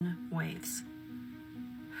waves.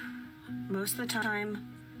 Most of the time,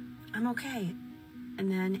 I'm okay.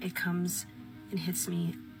 And then it comes and hits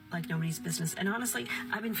me like nobody's business. And honestly,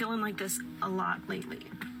 I've been feeling like this a lot lately.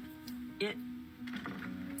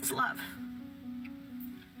 It's love.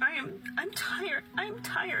 I'm tired. I'm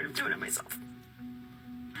tired of doing it myself.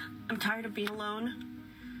 I'm tired of being alone.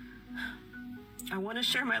 I want to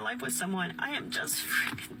share my life with someone. I am just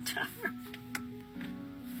freaking tired.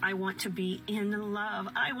 I want to be in love.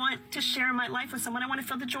 I want to share my life with someone. I want to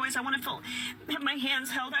feel the joys. I want to have my hands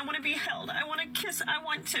held. I want to be held. I want to kiss. I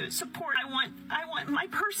want to support. I want my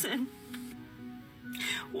person.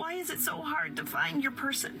 Why is it so hard to find your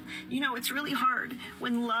person? You know, it's really hard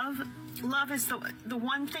when love is the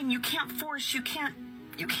one thing you can't force. You can't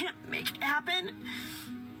make it happen.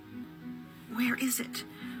 Where is it?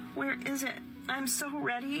 Where is it? I'm so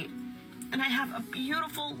ready, and I have a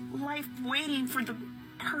beautiful life waiting for the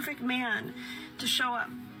perfect man to show up.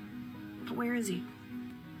 But where is he?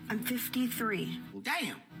 I'm 53.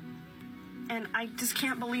 Damn. And I just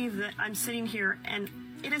can't believe that I'm sitting here, and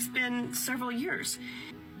it has been several years.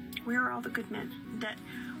 Where are all the good men that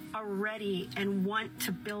are ready and want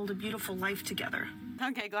to build a beautiful life together?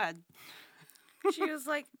 Okay, go ahead. She was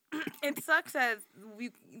like, it sucks that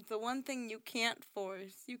the one thing you can't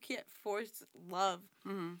force. You can't force love.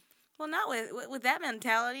 Mm-hmm. Well, not with that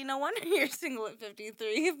mentality. No wonder you're single at 53.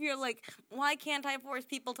 If you're like, why can't I force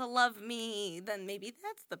people to love me? Then maybe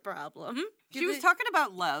that's the problem. She was talking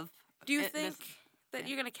about love. Do you think that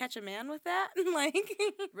you're going to catch a man with that? Like,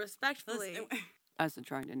 respectfully. I wasn't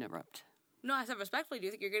trying to interrupt. No, I said respectfully. Do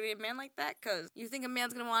you think you're going to get a man like that? Because you think a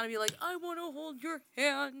man's going to want to be like, I want to hold your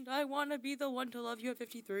hand. I want to be the one to love you at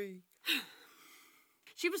 53.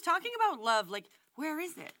 She was talking about love. Like, where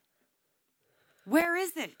is it? Where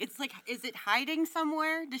is it? It's like, is it hiding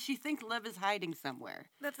somewhere? Does she think love is hiding somewhere?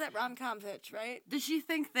 That's that rom-com pitch, right? Does she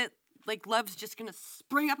think that, like, love's just going to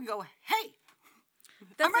spring up and go, hey,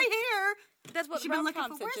 I'm right here. That's what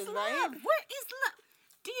rom-com pitch is, right? Where is love?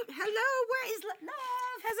 Hello, where is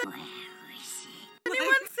love? Has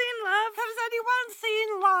anyone seen love? Has anyone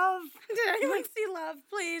seen love? Did anyone see love?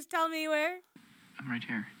 Please tell me where. I'm right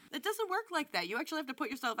here. It doesn't work like that. You actually have to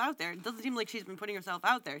put yourself out there. It doesn't seem like she's been putting herself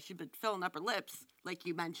out there. She's been filling up her lips, like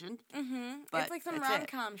you mentioned. Mm-hmm. But it's like some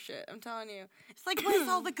rom-com shit, I'm telling you. It's like, where's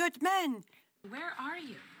all the good men? Where are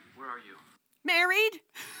you? Where are you? Married?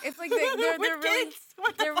 It's like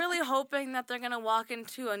they're really hoping that they're going to walk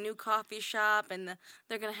into a new coffee shop and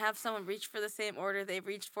they're going to have someone reach for the same order they've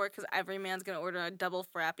reached for, because every man's going to order a double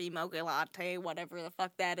frappy, mocha latte, whatever the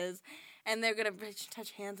fuck that is. And they're going to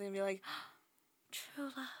touch hands and be like, oh, true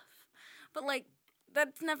love. But, like,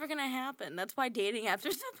 that's never going to happen. That's why dating apps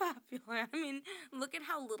are so popular. I mean, look at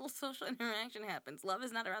how little social interaction happens. Love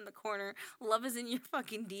is not around the corner. Love is in your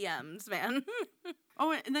fucking DMs, man.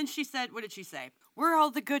 Oh, and then she said, what did she say? We're all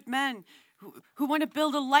the good men who want to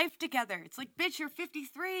build a life together. It's like, bitch, you're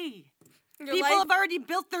 53. People have already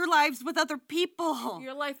built their lives with other people.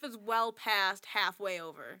 Your life is well past halfway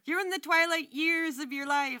over. You're in the twilight years of your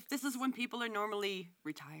life. This is when people are normally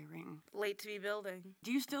retiring. Late to be building.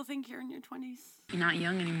 Do you still think you're in your 20s? You're not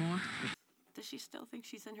young anymore. Does she still think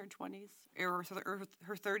she's in her 20s? Or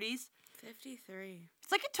her 30s? 53.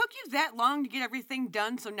 It's like it took you that long to get everything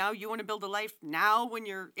done, so now you want to build a life now when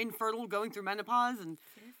you're infertile going through menopause? And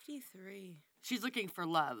 53. She's looking for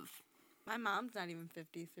love. My mom's not even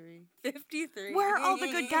 53. 53. Where are all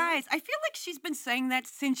the good guys? I feel like she's been saying that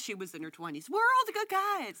since she was in her 20s. Where are all the good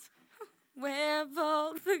guys? Where have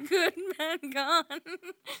all the good men gone?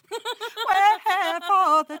 Where have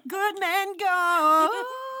all the good men gone?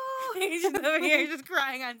 He's just over here just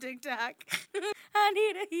crying on TikTok. I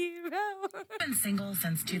need a hero. I've been single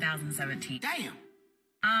since 2017. Damn.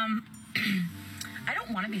 I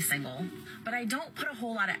don't want to be single, but I don't put a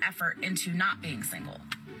whole lot of effort into not being single.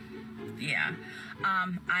 Yeah.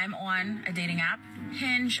 I'm on a dating app,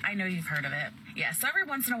 Hinge. I know you've heard of it. Yeah, so every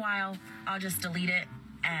once in a while, I'll just delete it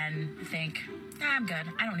and think, I'm good.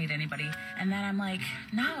 I don't need anybody. And then I'm like,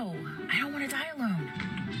 no, I don't want to die alone.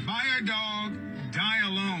 Buy a dog, die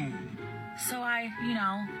alone. So I,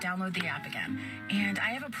 download the app again. And I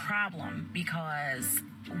have a problem because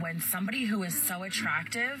when somebody who is so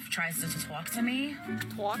attractive tries to talk to me,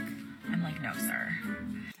 I'm like, no, sir.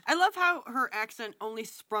 I love how her accent only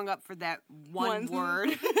sprung up for that one word.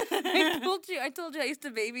 I told you I used to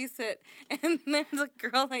babysit, and there was a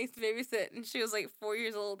girl I used to babysit, and she was like 4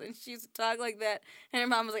 years old, and she used to talk like that, and her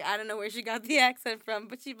mom was like, I don't know where she got the accent from,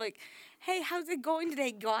 but she'd be like, hey, how's it going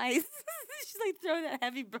today, guys? She's like throwing that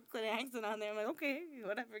heavy Brooklyn accent on there. I'm like, okay,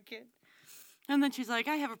 whatever, kid. And then she's like,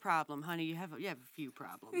 I have a problem, honey. You have a few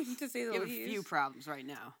problems. To say the least. You have a least. few problems right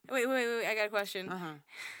now. Wait, I got a question. Uh-huh.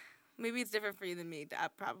 maybe it's different for you than me,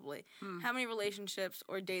 probably. How many relationships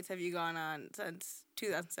or dates have you gone on since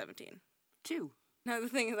 2017? 2. No, the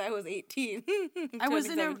thing is, I was 18. I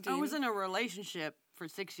was in a relationship for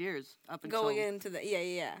 6 years up until going into the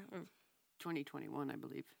 2021, I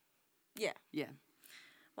believe. Yeah. Yeah.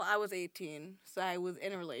 Well, I was 18, so I was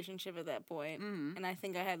in a relationship at that point, and I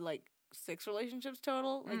think I had like 6 relationships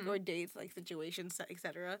total, like or dates, like situations,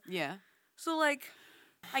 etc. Yeah. So like,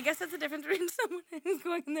 I guess that's the difference between someone who's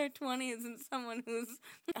going in their 20s and someone who's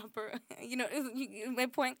upper. You know, is my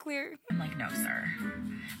point clear? I'm like, no, sir.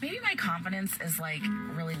 Maybe my confidence is like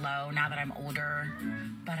really low now that I'm older,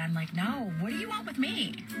 but I'm like, no, what do you want with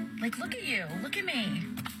me? Like, look at you, look at me.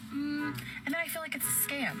 And then I feel like it's a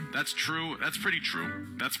scam. That's true. That's pretty true.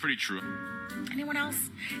 That's pretty true. Anyone else?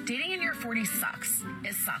 Dating in your 40s sucks.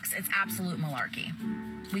 It sucks. It's absolute malarkey.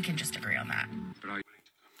 We can just agree on that.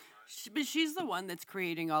 But she's the one that's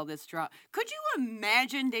creating all this drama. Could you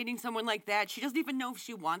imagine dating someone like that? She doesn't even know if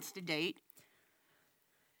she wants to date.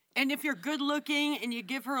 And if you're good looking and you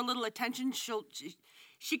give her a little attention,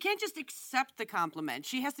 she can't just accept the compliment.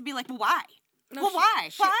 She has to be like, well, why? No, well, why?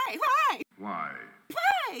 Why? Why? Why?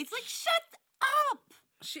 It's like, shut up.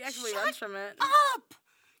 She actually runs from it. Up.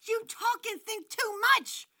 You talk and think too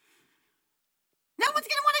much. No one's going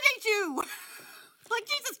to want to date you. Like,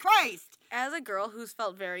 Jesus Christ. As a girl who's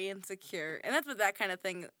felt very insecure, and that's what that kind of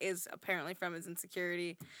thing is apparently from, is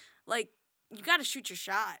insecurity, like, you gotta shoot your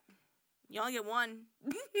shot. You only get one.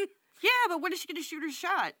 Yeah, but when is she gonna shoot her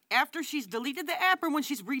shot? After she's deleted the app or when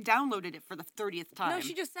she's re-downloaded it for the 30th time? No,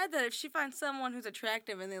 she just said that if she finds someone who's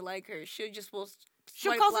attractive and they like her, she'll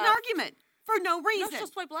She'll cause an argument for no reason. No, she'll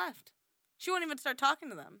swipe left. She won't even start talking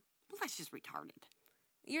to them. Well, that's just retarded.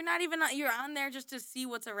 You're on there just to see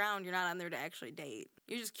what's around. You're not on there to actually date.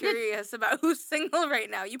 You're just curious about who's single right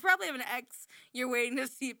now. You probably have an ex you're waiting to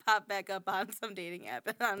see pop back up on some dating app,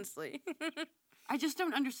 honestly. I just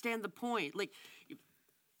don't understand the point. Like,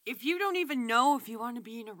 if you don't even know if you want to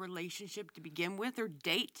be in a relationship to begin with or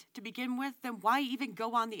date to begin with, then why even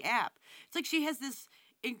go on the app? It's like she has this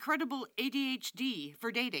incredible ADHD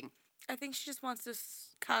for dating. I think she just wants to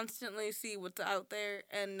constantly see what's out there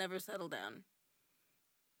and never settle down.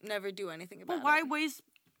 Never do anything about it.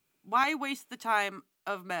 Why waste the time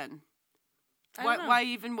of men?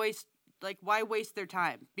 Why waste their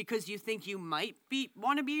time? Because you think you might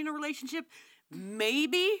want to be in a relationship?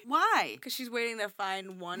 Maybe. Why? Because she's waiting to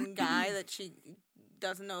find one guy that she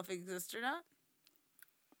doesn't know if exists or not.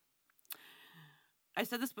 I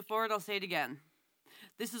said this before and I'll say it again.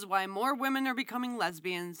 This is why more women are becoming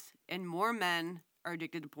lesbians and more men are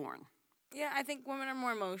addicted to porn. Yeah, I think women are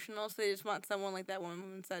more emotional, so they just want someone like that one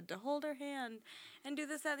woman said to hold her hand and do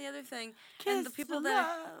this, that, and the other thing. And the people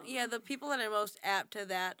that are most apt to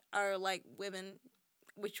that are like women,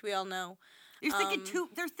 which we all know.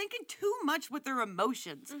 They're thinking too much with their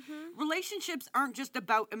emotions. Mm-hmm. Relationships aren't just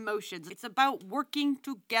about emotions. It's about working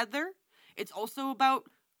together. It's also about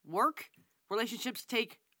work. Relationships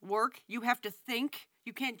take work. You have to think.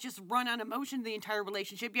 You can't just run on emotion the entire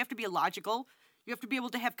relationship. You have to be logical. You have to be able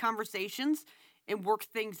to have conversations and work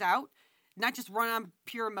things out, not just run on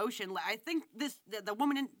pure emotion. I think the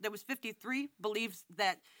woman that was 53 believes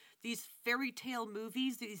that these fairy tale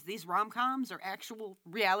movies, these rom-coms are actual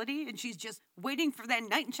reality, and she's just waiting for that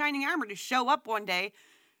knight in shining armor to show up one day.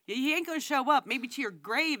 He ain't going to show up, maybe to your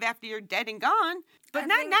grave after you're dead and gone, but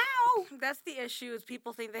not now. That's the issue, is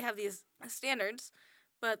people think they have these standards,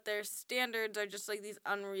 but their standards are just like these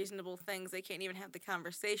unreasonable things. They can't even have the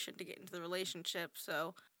conversation to get into the relationship.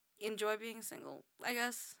 So enjoy being single, I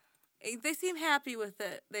guess. They seem happy with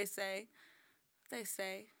it, they say.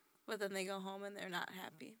 But then they go home and they're not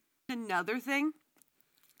happy. Another thing,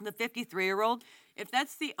 the 53-year-old, if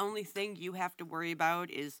that's the only thing you have to worry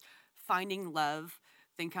about is finding love,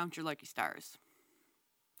 then count your lucky stars.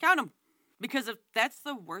 Count them. Because if that's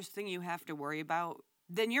the worst thing you have to worry about,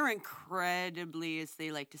 then you're incredibly, as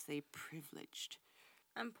they like to say, privileged.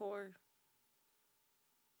 I'm poor.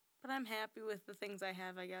 But I'm happy with the things I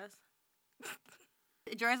have, I guess.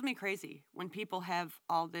 It drives me crazy when people have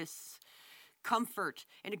all this comfort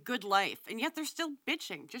and a good life, and yet they're still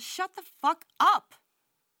bitching. Just shut the fuck up.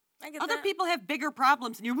 Other people have bigger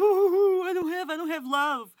problems, and you're, woo, I don't have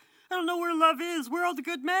love. I don't know where love is. Where are all the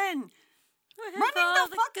good men? Running the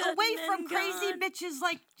fuck away from crazy bitches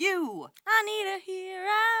like you. I need a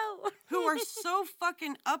hero. Who are so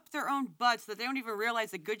fucking up their own butts that they don't even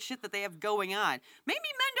realize the good shit that they have going on. Maybe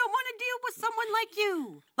men don't want to deal with someone like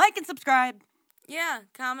you. Like and subscribe. Yeah,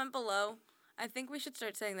 comment below. I think we should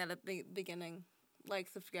start saying that at the beginning. Like,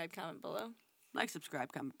 subscribe, comment below. Like,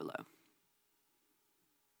 subscribe, comment below.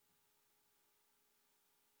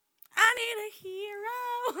 I need a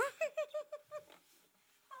hero.